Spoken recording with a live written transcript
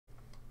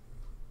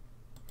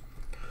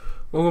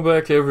Welcome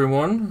back,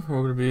 everyone.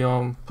 We're gonna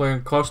be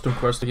playing Costume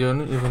Quest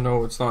again, even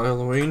though it's not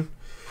Halloween.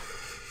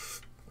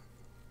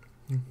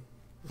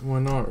 Why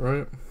not,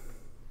 right?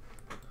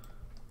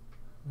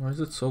 Why is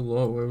it so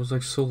low? It was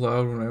like so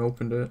loud when I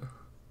opened it.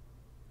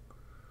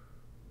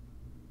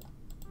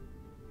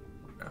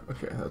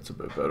 Okay, that's a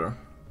bit better.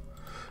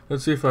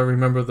 Let's see if I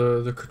remember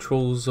the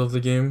controls of the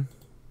game.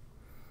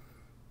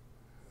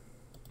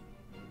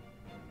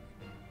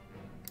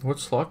 What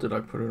slot did I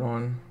put it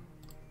on?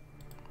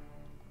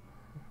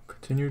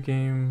 Continue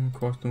game,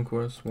 Costume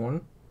Quest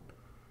 1.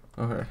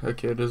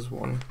 Okay, it is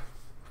 1.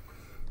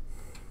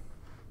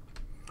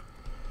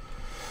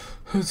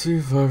 Let's see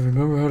if I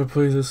remember how to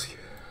play this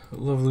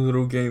lovely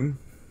little game.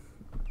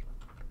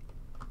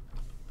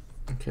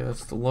 Okay,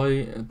 that's the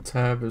light, and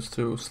tab is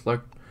to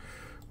select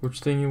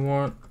which thing you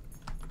want.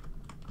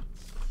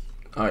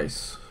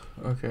 Ice.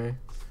 Okay.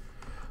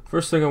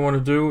 First thing I want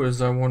to do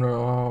is I want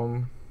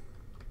to,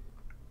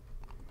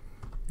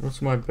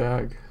 what's my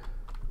bag?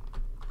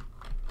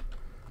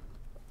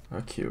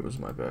 Q is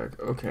my bag.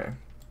 Okay.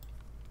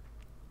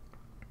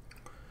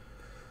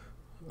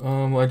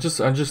 I just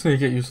need to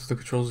get used to the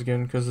controls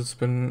again because it's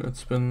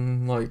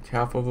been like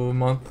half of a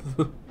month.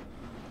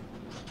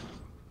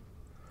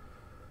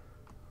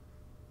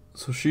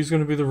 So she's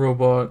gonna be the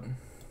robot.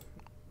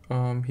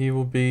 He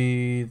will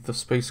be the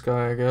space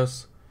guy, I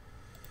guess.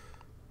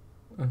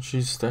 And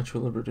she's Statue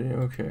of Liberty.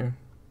 Okay.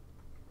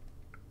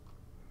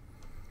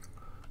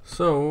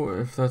 So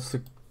if that's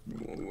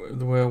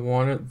the way I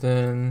want it,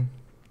 then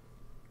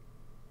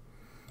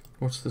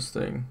what's this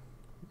thing?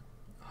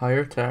 Higher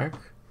attack.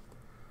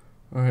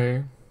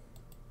 Okay.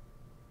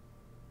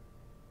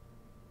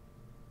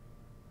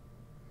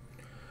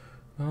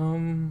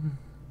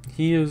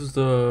 He is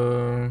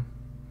the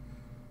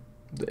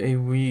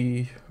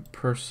AoE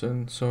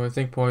person, so I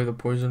think probably the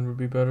poison would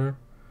be better.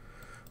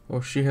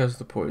 Oh, she has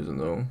the poison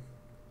though.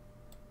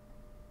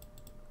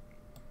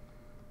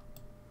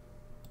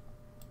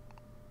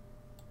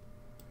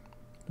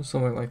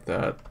 Something like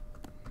that.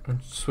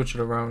 And switch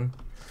it around.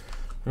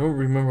 I don't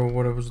remember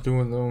what I was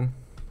doing though.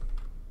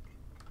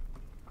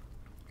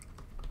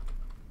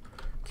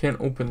 Can't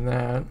open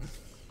that.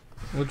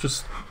 We'll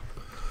just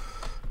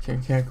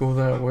can't go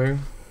that way.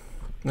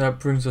 That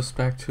brings us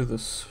back to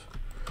this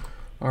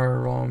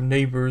our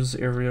neighbor's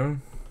area.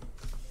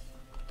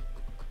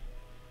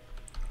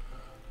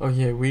 Oh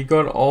yeah, we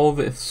got all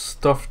this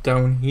stuff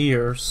down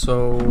here,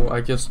 so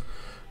I guess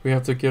we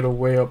have to get a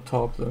way up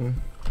top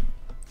then.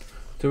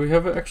 Do we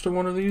have an extra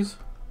one of these?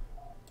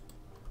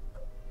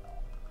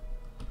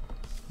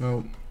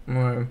 Nope.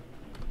 Alright.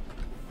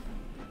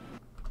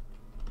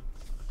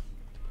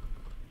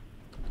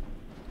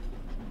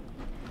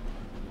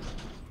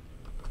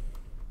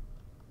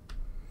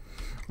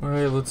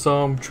 Alright, let's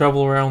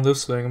travel around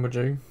this thing,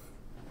 Ajer.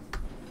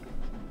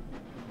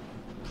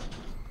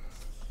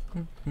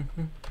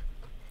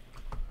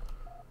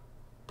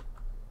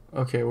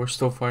 Okay, we're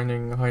still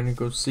finding hide and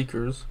go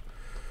seekers.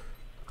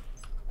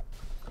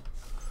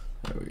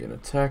 And we can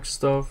attack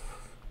stuff.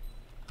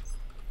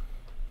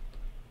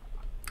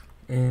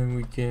 And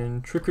we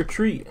can trick or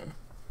treat.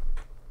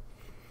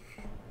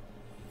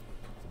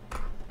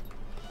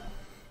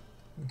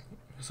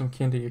 Some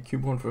candy, a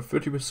coupon for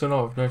 50%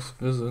 off next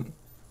visit.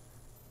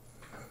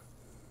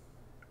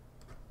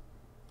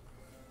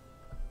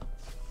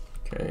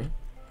 Okay.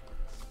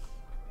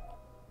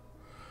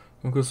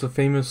 What goes the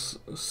famous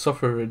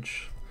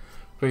suffrage?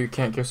 But you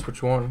can't guess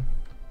which one.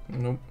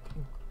 Nope.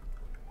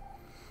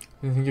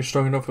 You think you're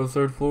strong enough for the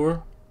 3rd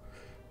floor?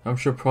 I'm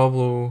sure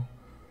Pablo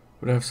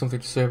would have something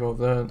to say about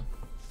that.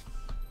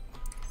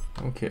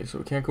 Okay, so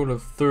we can't go to the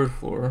 3rd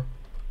floor.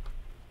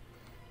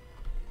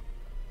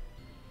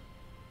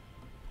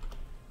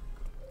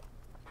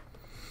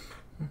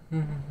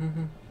 The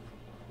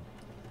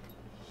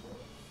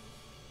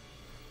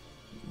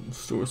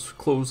store's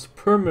closed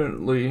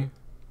permanently.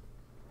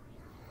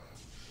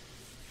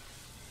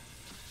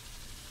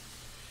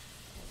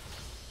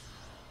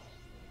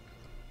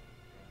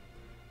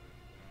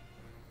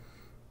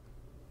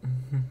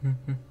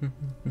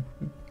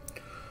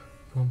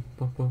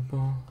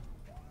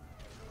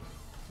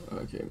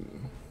 Okay.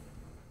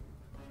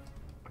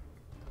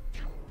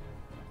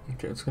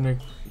 Okay, it's gonna.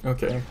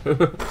 Okay.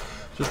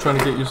 Just trying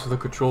to get used to the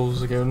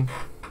controls again.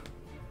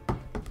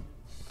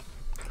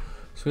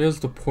 So he has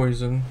the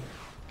poison.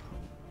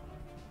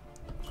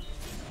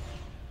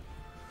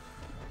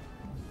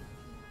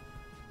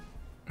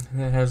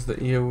 And it has the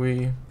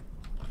AoE.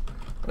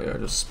 Oh yeah,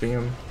 just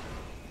spam.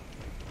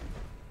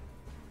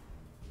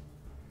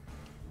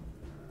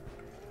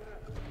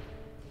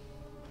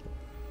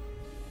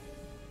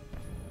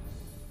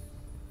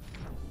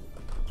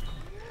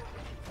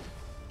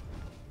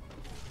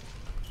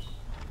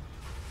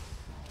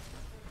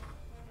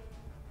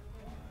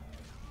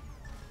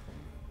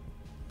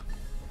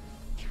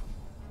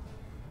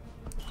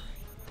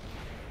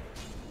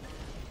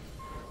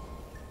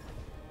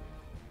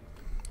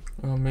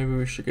 Maybe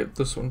we should get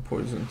this one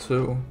poisoned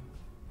too.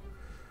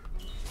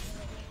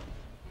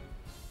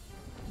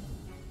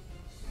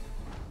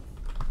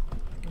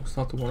 It's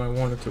not the one I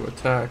wanted to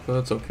attack, but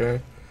that's okay.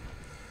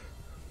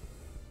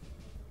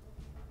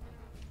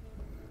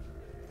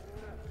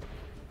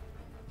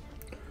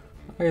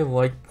 I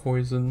like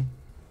poison.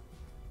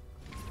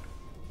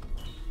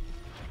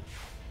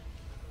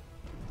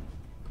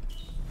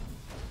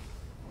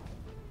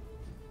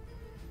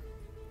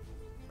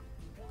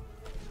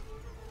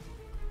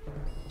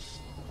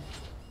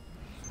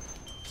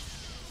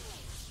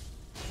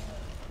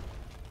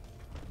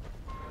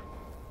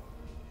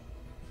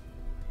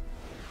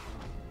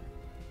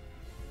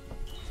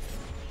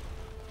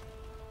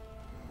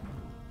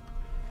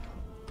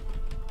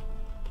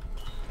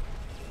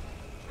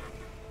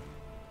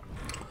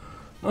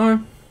 Alright.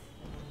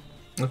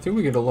 I think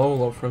we get a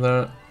level up for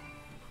that.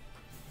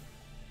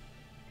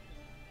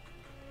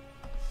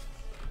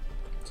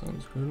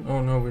 Sounds good.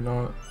 Oh no, we're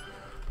not.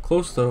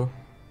 Close though.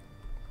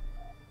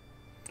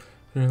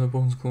 Here the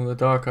bones glow in the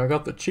dark. I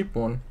got the cheap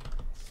one.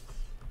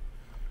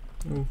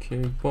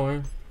 Okay,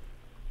 bye.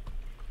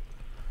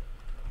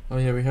 Oh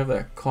yeah, we have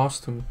that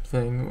costume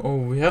thing. Oh,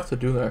 we have to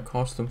do that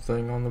costume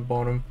thing on the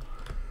bottom.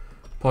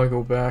 Probably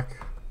go back.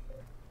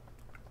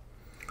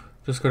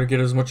 Just gotta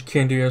get as much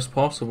candy as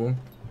possible.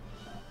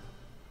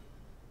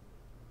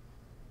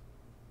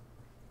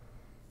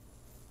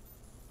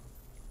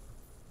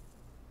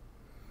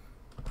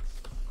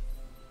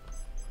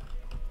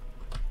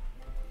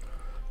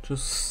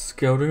 Just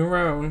scouting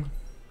around.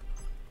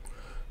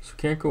 So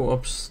can't go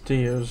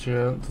upstairs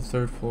yet, the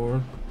 3rd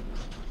floor.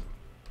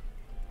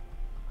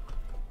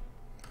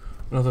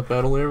 Another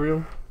battle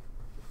area?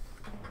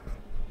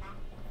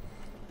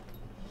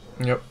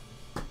 Yep.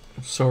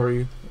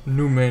 Sorry,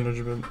 new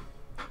management.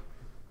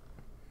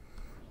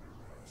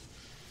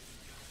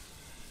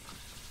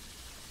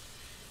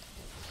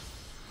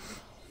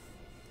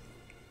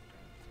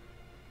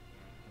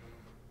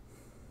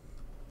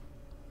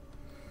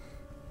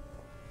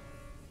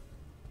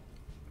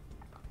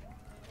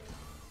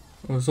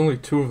 Well, there's only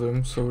 2 of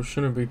them, so it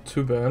shouldn't be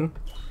too bad.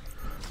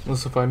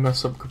 Unless if I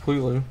mess up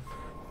completely.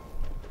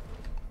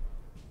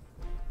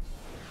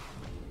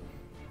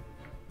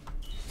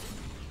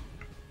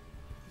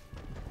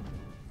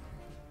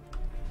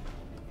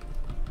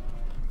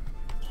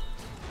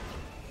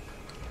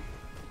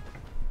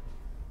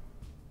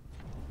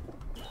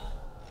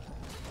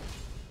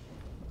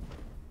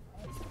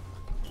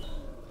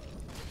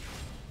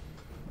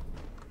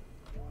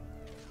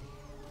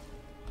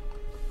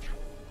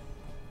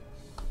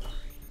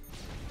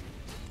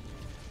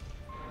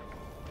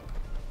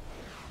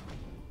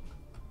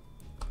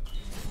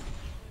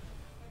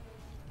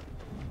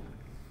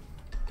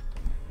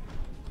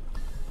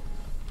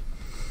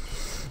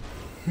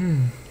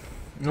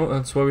 No,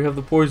 that's why we have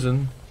the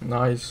poison.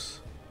 Nice.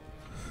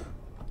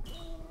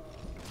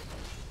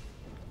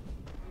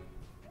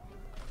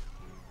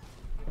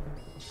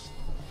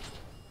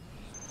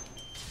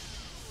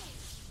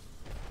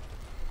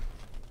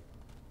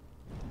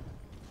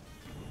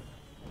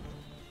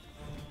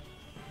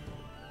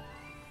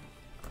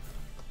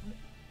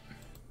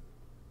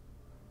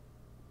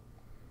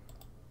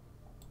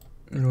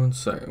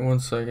 One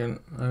second.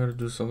 I gotta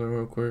do something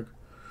real quick.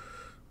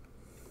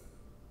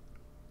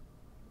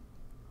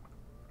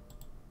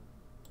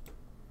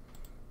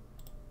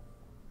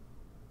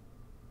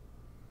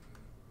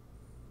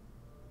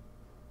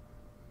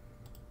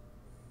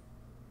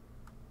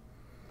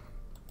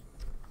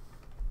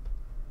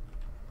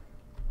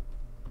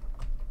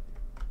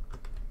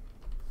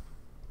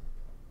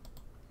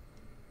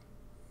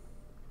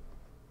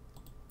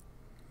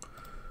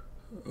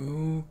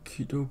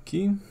 Okie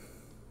dokie.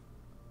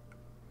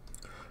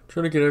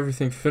 Try to get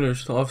everything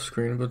finished off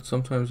screen, but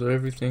sometimes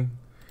everything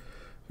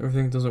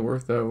doesn't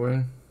work that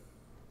way.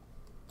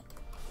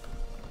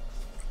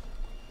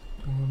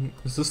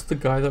 Is this the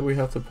guy that we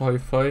have to probably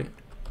fight?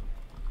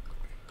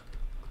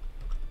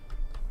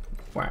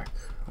 Whack,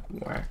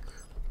 whack,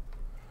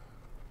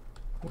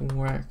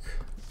 whack.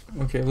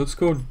 Okay, let's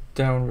go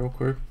down real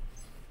quick.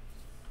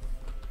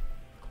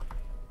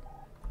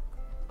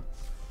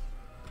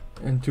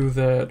 And do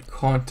that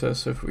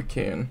contest if we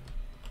can.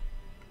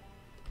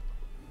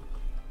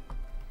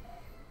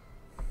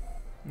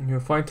 You'll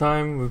find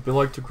time. Would you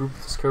like to group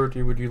this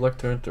character? Would you like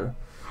to enter?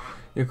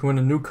 You can win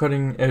a new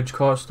cutting edge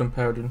costume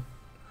pattern.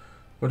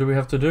 What do we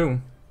have to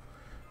do?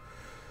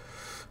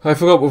 I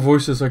forgot what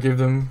voices I gave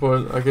them,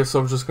 but I guess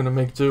I'm just gonna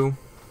make do.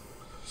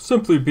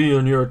 Simply be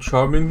in your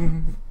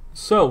charming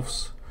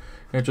selves.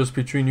 And just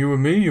between you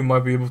and me, you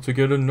might be able to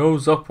get a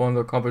nose up on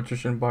the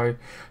competition by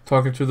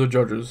talking to the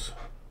judges.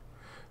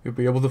 You'll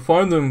be able to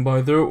find them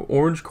by their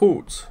orange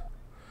coats.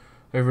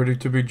 Are you ready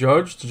to be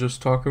judged?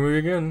 Just talk to me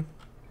again.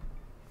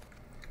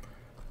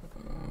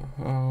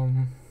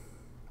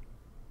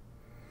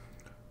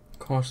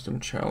 Costume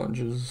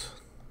challenges.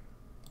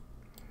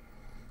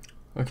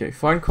 Okay,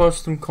 find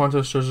costume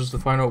contest judges to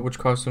find out which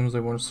costumes they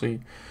want to see.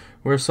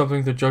 Wear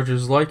something the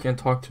judges like and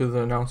talk to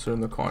the announcer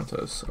in the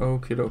contest.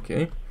 Okay,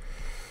 okay.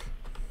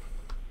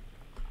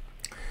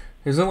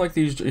 Isn't like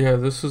these? Yeah,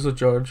 this is a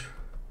judge.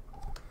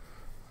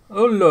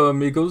 Hola,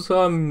 amigos.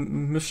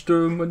 I'm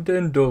Mr.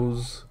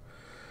 Menendez.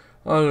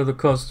 All of the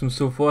costumes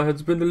so far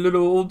has been a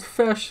little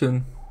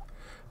old-fashioned.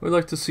 We'd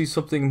like to see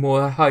something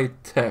more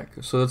high-tech.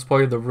 So that's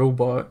probably the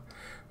robot.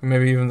 Or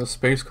maybe even the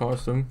space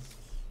costume.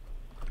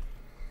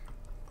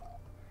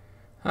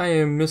 I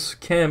am Miss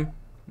Kim.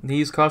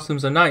 These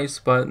costumes are nice,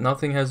 but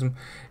nothing has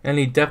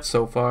any depth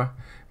so far.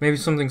 Maybe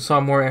something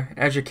more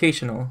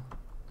educational.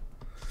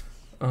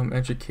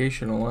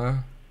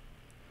 Educational,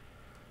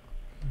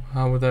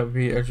 How would that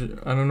be? I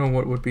don't know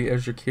what would be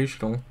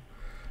educational.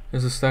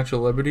 Is the Statue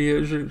of Liberty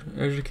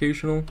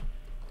educational?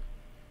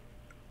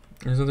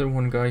 Isn't there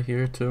one guy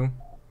here too?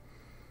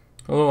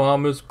 Hello,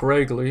 I'm Miss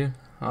Bragley.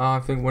 I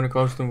think when a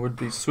costume would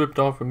be stripped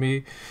off of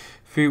me,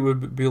 feet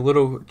would be a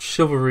little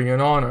chivalry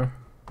and honor.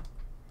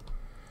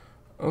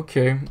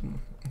 Okay,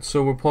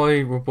 so what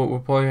we'll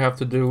probably have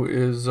to do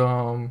is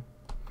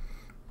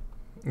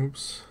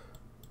oops.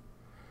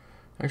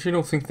 I actually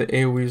don't think the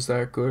AoE is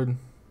that good.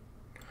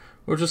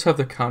 We'll just have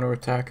the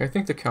counterattack. I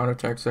think the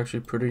counterattack is actually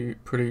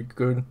pretty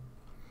good.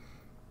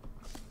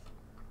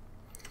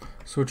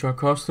 Switch our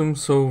costume.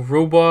 So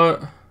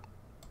robot,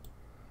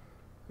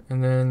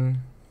 and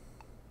then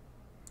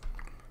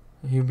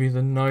he'll be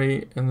the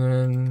knight, and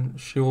then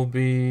she'll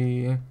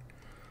be.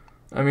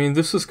 I mean,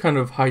 this is kind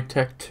of high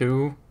tech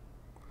too,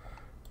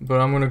 but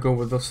I'm gonna go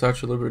with the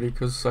Statue of Liberty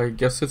because I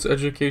guess it's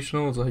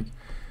educational. It's like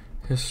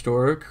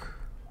historic.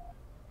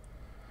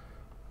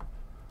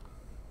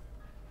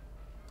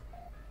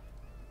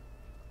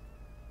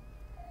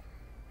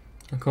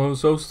 I call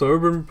ourselves the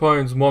Urban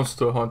Pines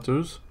Monster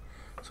Hunters.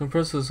 So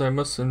impressive, I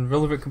must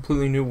invent a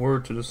completely new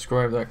word to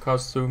describe that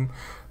costume.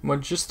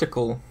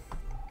 Majestical.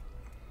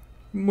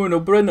 Bueno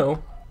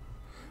bueno.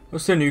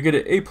 Listen, you get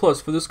an A+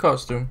 for this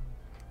costume.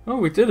 Oh,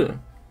 we did it.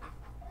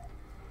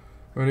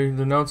 Ready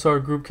to announce our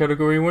group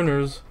category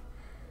winners.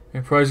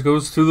 And prize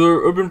goes to the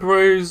Urban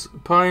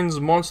Pines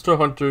Monster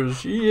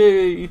Hunters.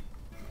 Yay!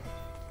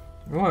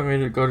 Oh, I made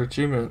it got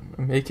achievement.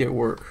 Make it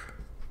work.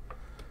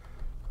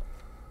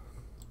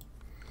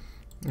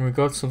 And we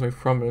got something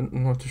from it.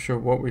 I'm not too sure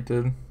what we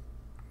did.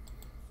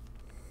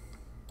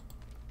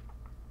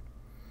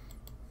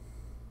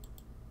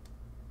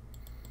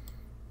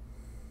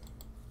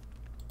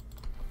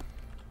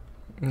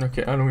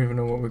 Okay, I don't even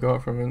know what we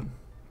got from it.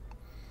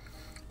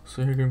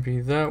 So you're gonna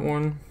be that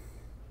one.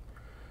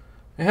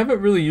 I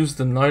haven't really used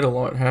the knight a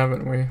lot,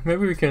 haven't we?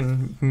 Maybe we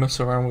can mess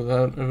around with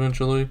that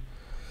eventually.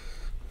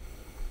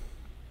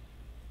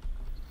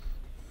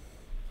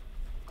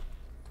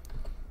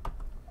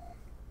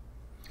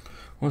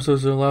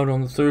 Monsters are allowed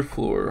on the 3rd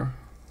floor.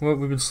 Well,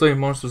 we've been slaying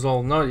monsters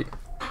all night.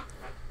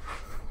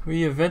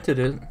 We invented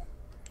it.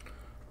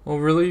 Oh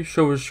really?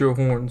 Show us your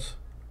horns.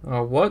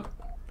 What?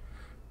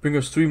 Bring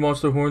us 3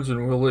 monster horns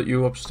and we'll let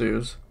you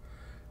upstairs.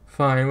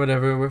 Fine,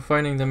 whatever, we're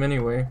fighting them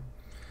anyway.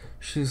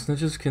 These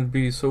ninjas can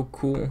be so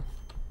cool.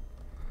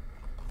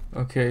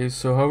 Okay,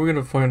 so how are we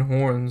gonna find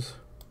horns?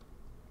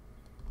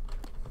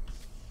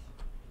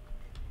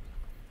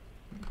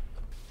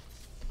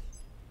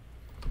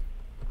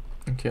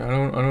 Okay, I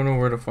don't know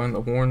where to find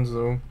the horns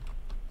though.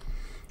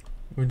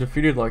 We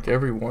defeated like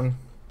everyone.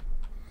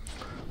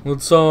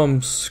 Let's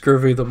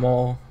scurvy them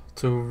all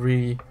to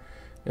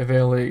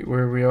re-evaluate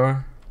where we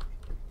are.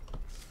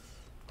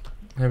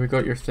 Have we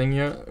got your thing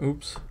yet?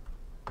 Oops.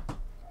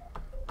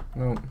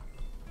 No.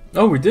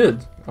 Oh, we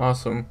did!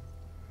 Awesome.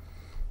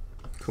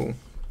 Cool.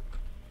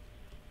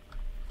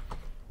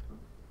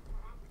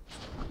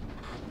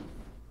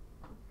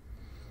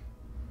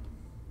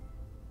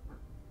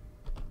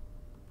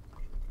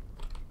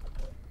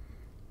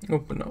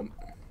 Open up.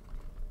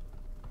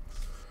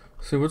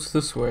 See, what's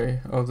this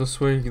way? Oh,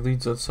 this way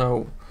leads us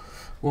out.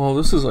 Wow,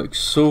 this is like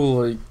so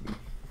like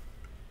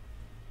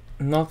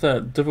not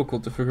that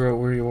difficult to figure out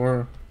where you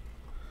are.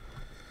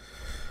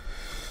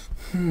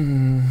 I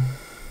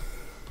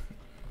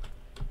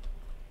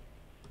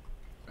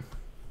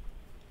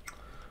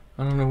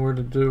don't know where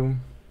to do.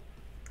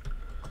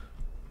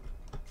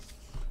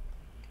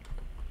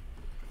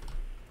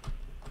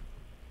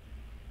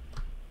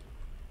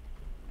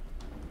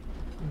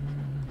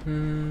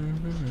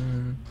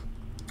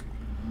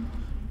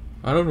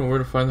 I don't know where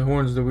to find the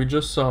horns. Do we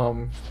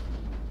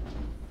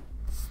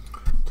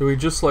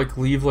just like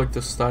leave like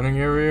the starting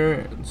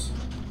area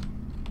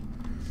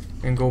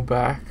and go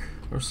back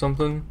or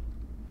something?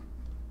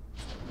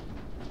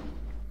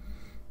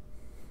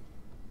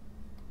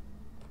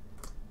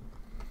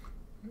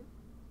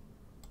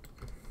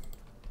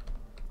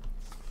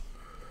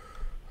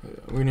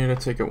 We need to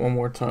take it one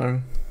more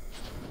time.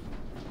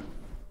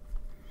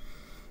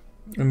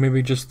 And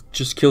maybe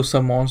just kill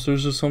some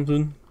monsters or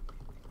something.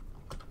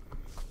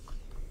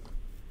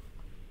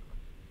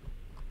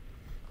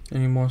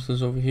 Any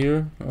monsters over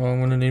here? Oh, I'm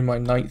gonna need my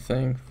knight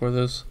thing for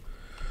this.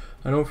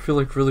 I don't feel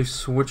like really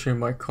switching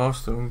my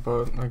costume,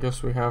 but I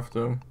guess we have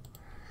to.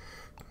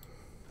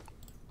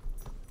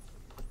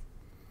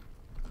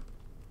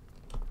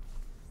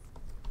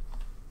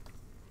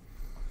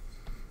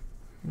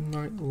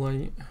 Night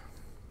light.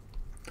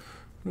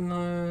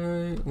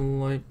 Night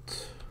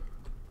light.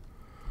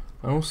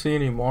 I don't see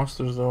any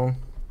monsters though.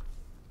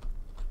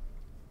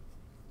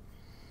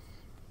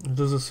 It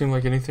doesn't seem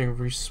like anything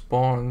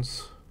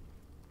respawns.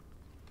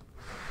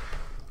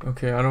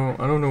 Okay, I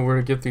don't know where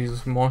to get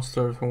these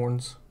monster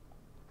horns.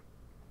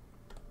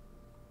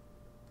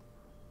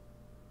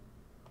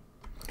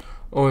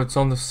 Oh, it's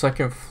on the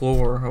second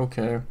floor.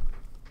 Okay.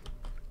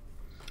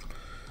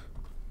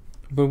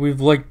 But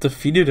we've like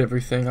defeated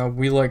everything. Are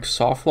we like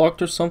soft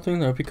locked or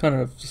something? That'd be kind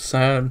of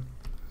sad.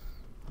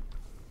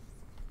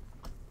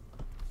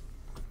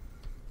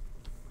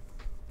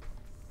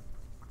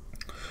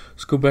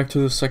 Let's go back to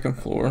the second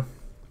floor.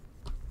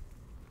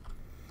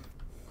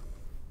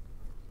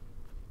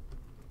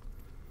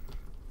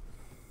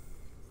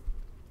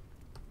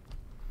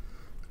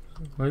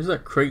 Why is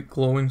that crate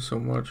glowing so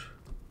much?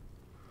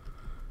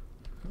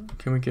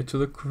 Can we get to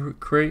the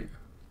crate?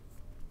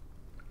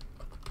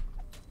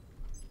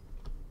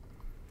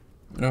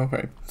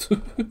 Okay.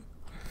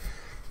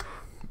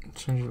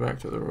 Change it back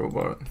to the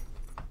robot.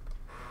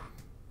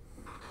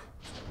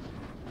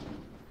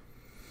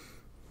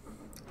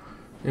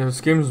 Yeah,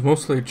 this game is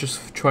mostly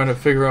just trying to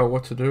figure out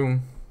what to do.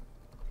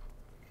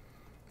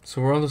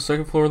 So we're on the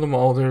second floor of the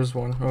mall. There's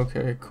one.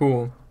 Okay,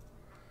 cool.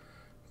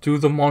 Do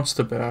the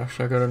monster bash.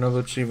 I got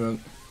another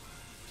achievement.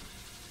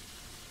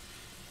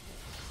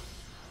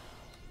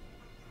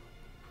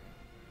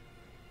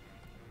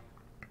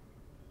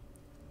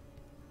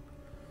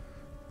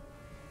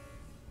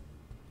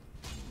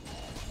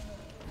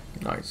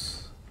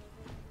 Nice.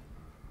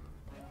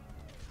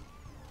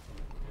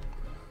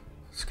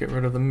 Let's get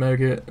rid of the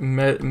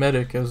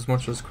medic as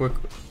much as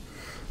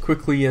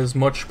quickly as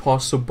much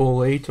possible.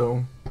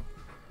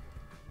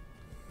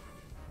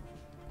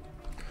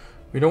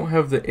 We don't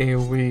have the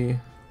AoE.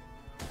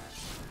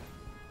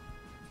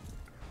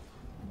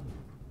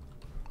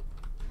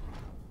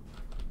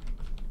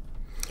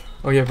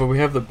 Oh yeah, but we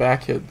have the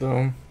back hit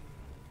though.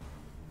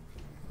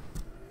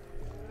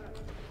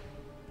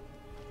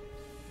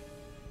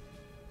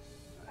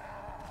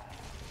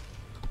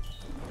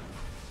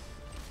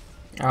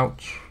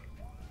 Ouch.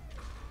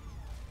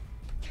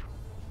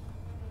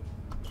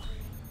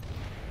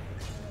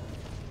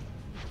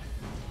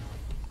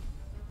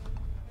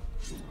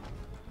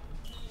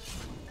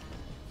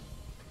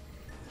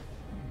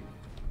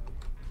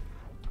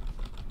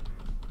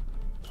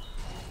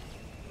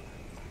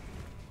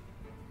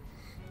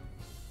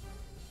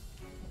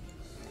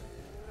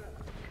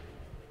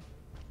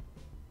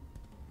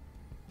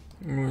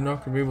 We're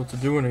not gonna be able to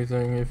do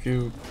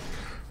anything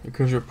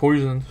because you're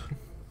poisoned.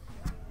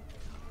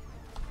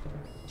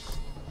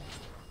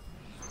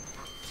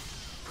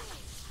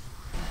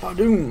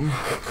 Badoom.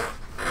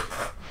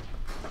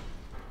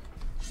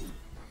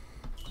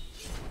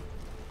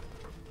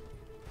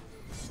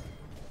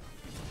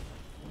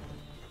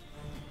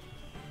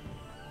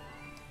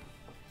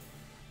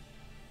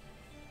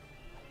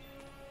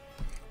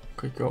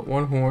 Okay, got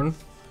one horn.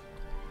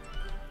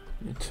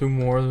 Need two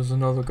more. There's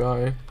another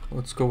guy.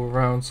 Let's go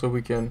around so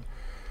we can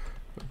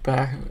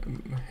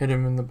hit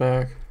him in the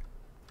back.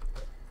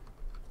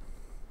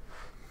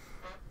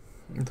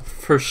 The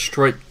first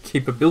strike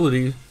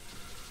capability.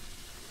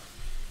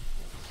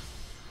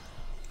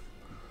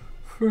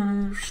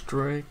 First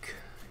strike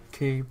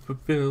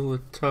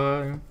capability.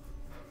 Okay,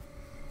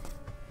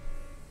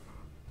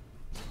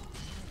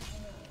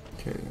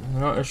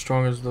 not as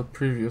strong as the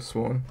previous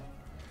one.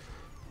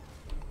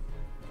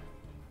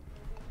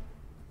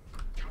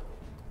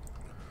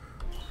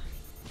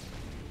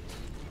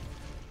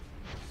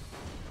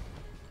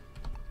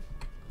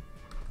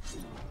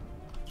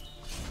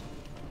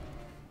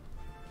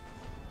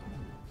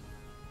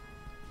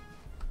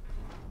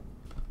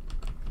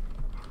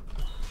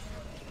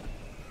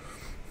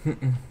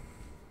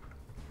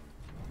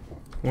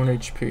 One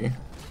HP.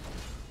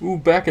 Ooh,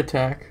 back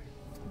attack.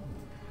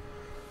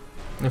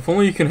 If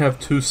only you can have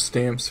two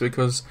stamps,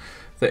 because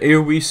the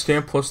AoE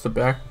stamp plus the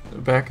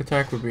back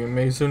attack would be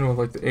amazing, or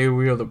like the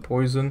AoE or the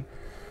poison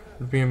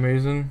would be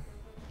amazing.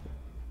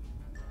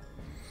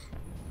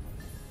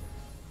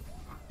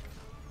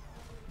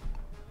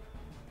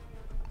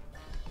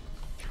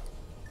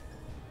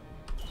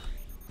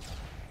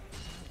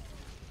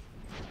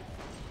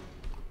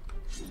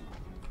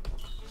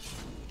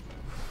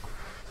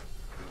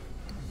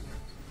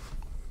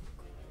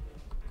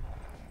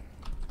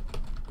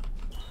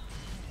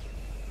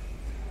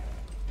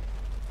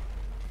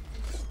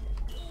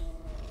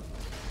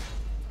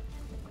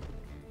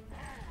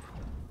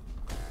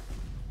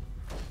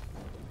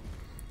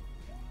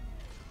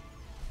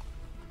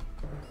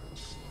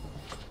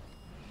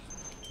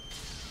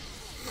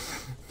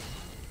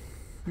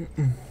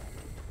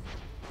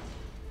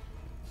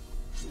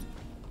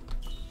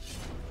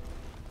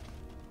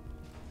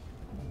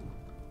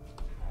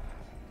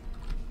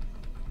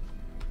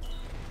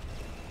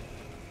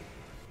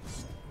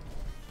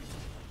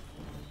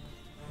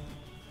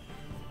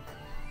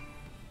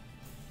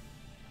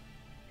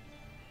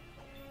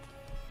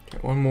 Okay,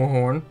 one more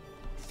horn.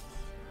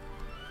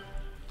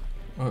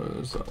 Oh,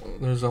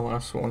 there's the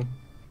last one.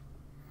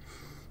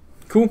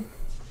 Cool.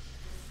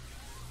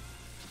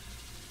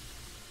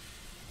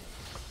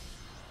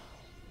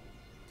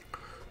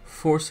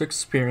 Force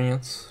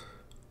experience.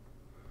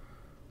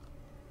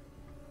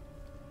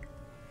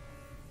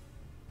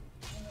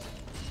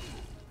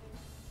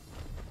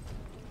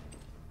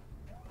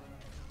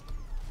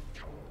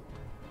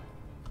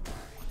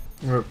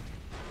 Rip.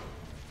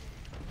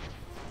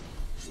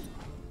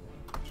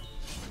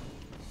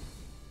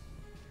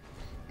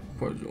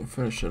 We'll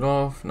finish it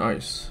off.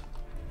 Nice.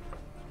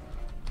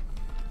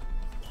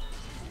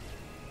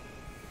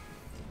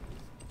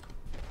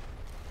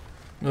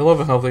 I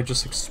love how they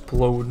just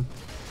explode.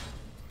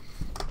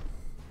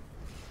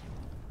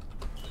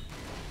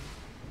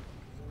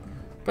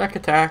 Back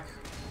attack.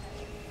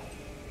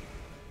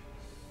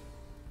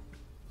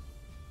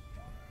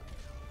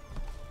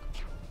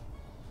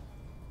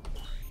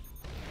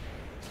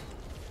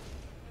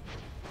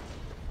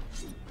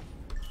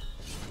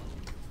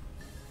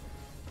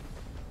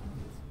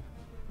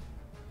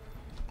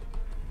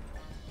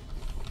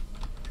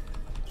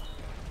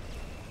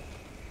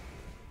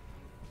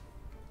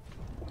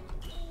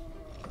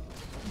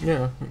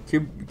 Yeah,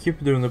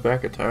 keep doing the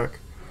back attack.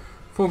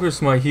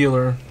 Focus my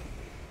healer.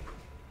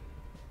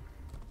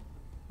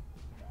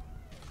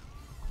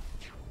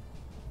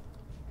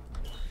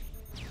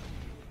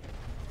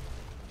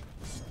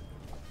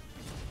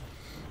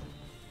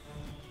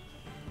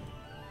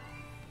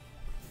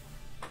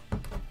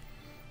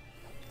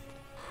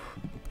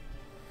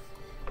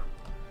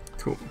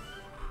 Cool.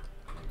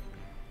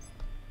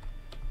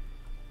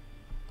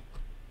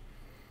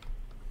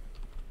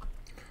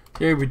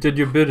 Okay, we did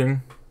your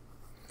bidding.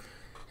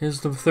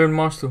 Here's the third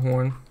monster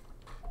horn.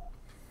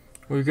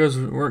 Well, you guys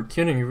weren't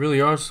kidding. You really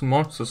are some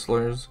monster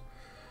slayers.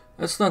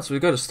 That's nuts. We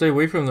gotta stay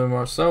away from them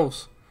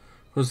ourselves.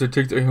 Because they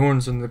take their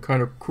horns and they're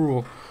kind of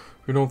cruel.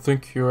 We don't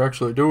think you'll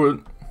actually do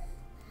it.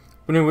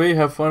 But anyway,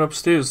 have fun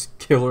upstairs,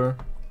 killer.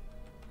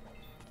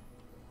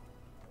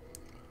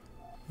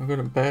 I got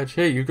a badge.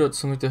 Hey, you got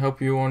something to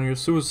help you on your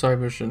suicide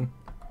mission.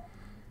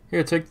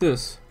 Here, take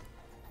this.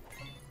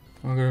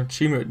 I got an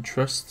achievement,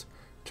 Trust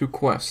to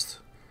Quest.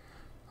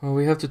 Oh,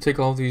 we have to take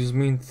all these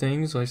mean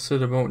things I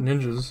said about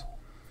ninjas.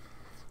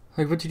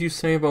 Like, what did you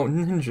say about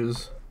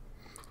ninjas?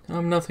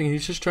 Nothing.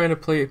 He's just trying to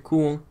play it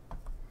cool.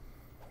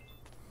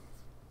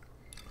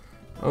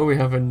 Oh, we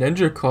have a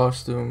ninja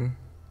costume.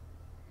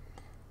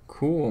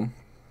 Cool.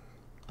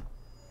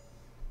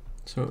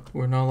 So,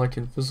 we're not, like,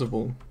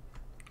 invisible.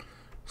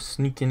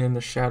 Sneaking in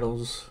the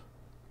shadows.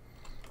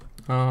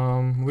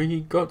 We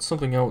got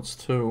something else,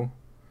 too.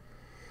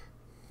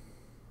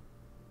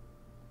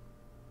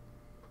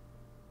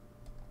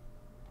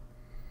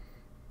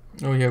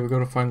 Oh yeah, we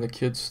gotta find the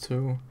kids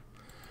too.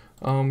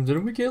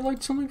 Didn't we get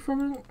like something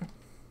from it?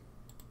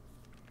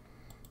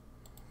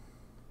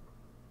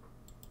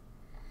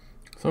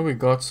 I thought we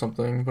got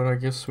something, but I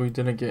guess we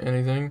didn't get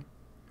anything.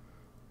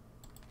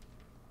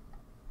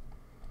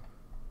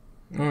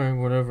 Alright,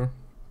 whatever.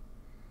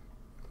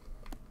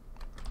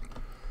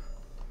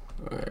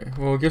 Alright,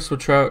 well I guess we'll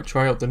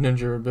try out the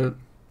ninja a bit.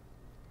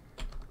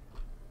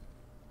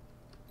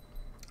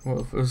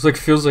 Well, it's like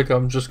feels like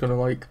I'm just gonna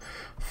like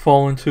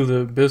fall into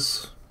the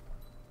abyss.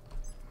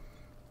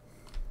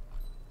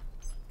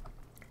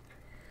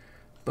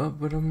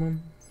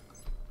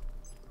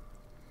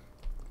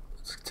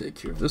 Let's take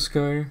care of this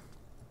guy.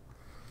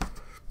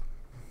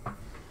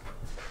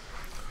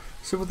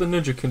 See what the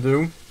ninja can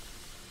do.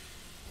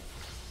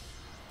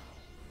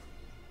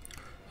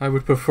 I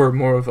would prefer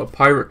more of a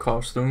pirate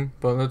costume,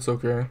 but that's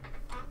okay.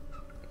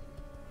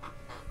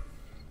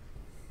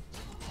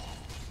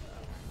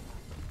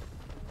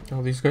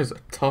 Oh, these guys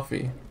are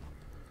toughy.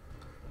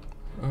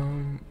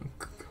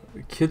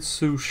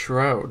 Kitsu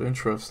Shroud,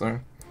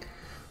 interesting.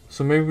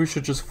 So maybe we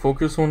should just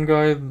focus one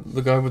guy,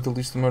 the guy with the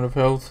least amount of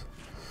health.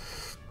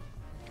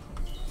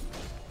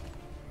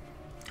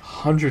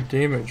 100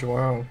 damage,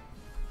 wow.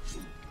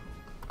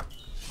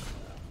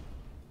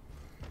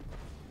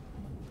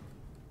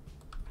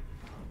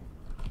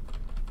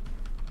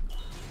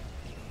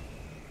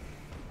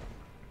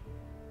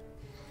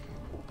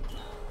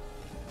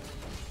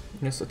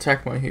 Just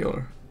attack my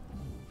healer.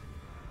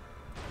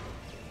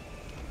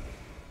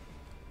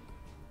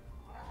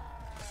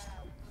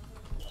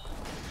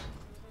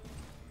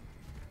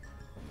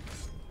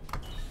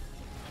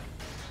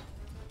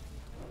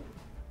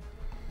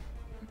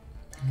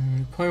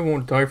 Probably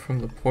won't die from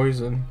the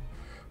poison,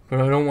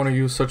 but I don't want to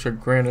use such a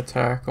grand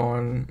attack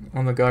on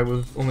the guy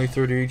with only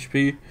 30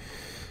 HP.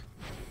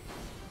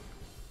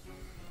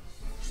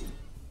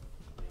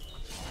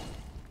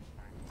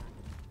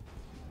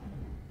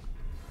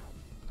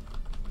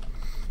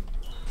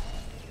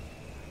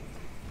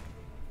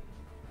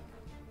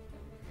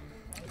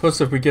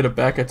 Plus, if we get a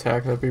back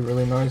attack, that'd be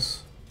really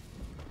nice.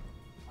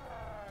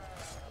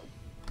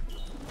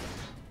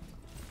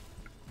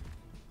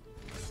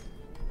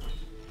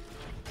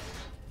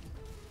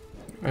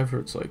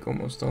 Everett's like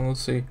almost done. Let's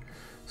see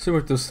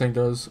what this thing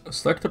does.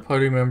 Select a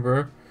party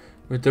member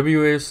with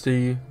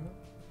WASD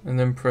and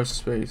then press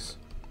space.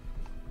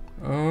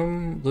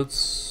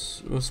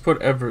 Let's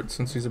put Everett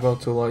since he's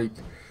about to like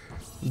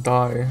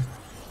die.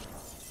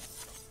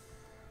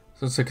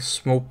 So it's like a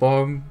smoke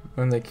bomb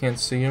and they can't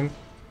see him.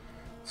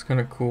 It's kind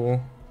of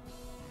cool.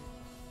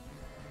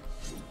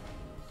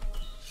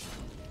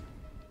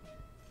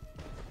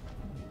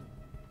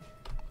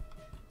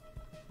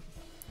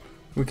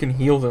 We can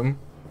heal them.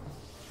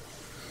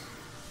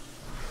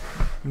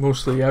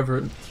 mostly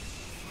Everett.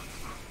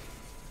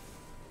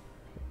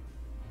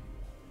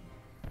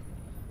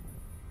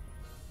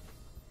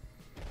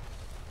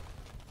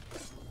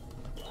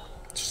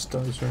 Just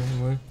dies right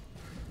anyway.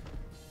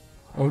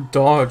 Oh,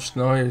 dodged,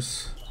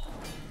 nice.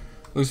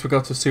 At least we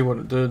got to see what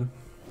it did.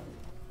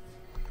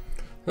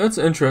 That's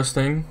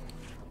interesting.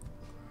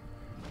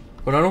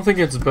 But I don't think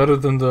it's better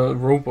than the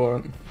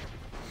robot.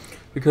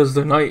 Because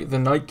the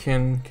knight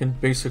can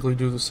basically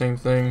do the same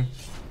thing.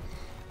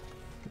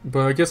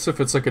 But I guess if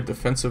it's like a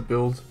defensive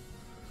build,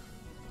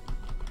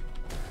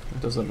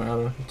 it doesn't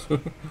matter.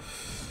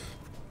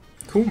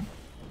 Cool.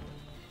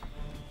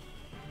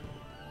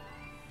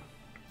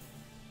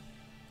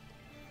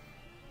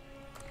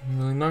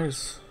 Really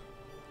nice.